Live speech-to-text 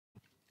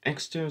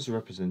Exeter is a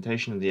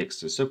representation of the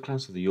Exeter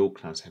subclass of the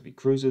York-class heavy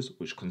cruisers,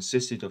 which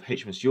consisted of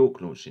HMS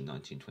York launched in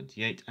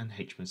 1928 and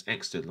HMS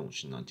Exeter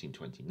launched in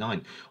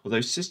 1929.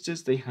 Although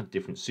sisters, they had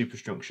different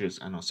superstructures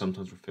and are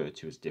sometimes referred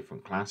to as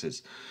different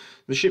classes.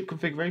 The ship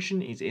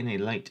configuration is in a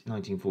late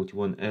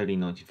 1941, early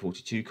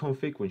 1942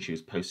 config when she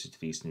was posted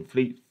to the Eastern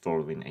Fleet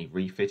following a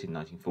refit in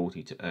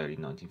 1940 to early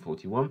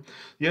 1941.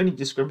 The only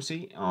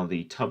discrepancy are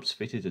the tubs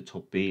fitted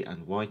atop B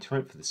and Y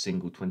turret for the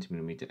single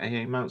 20mm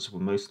AA mounts were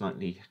most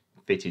likely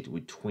fitted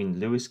with twin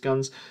Lewis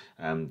guns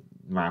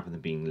rather than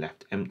being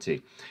left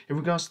empty. In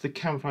regards to the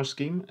camouflage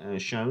scheme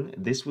shown,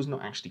 this was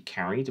not actually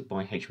carried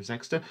by HMS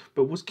Exeter,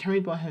 but was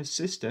carried by her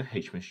sister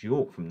HMS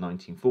York from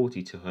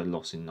 1940 to her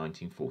loss in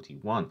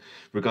 1941.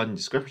 Regarding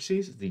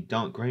discrepancies, the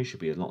dark grey should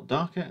be a lot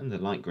darker and the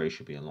light grey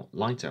should be a lot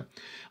lighter.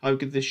 I would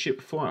give this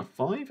ship 4 out of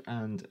 5,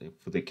 and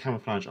for the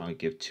camouflage I would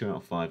give 2 out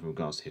of 5 in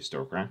regards to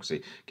historical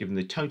accuracy, giving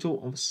the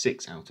total of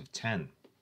 6 out of 10.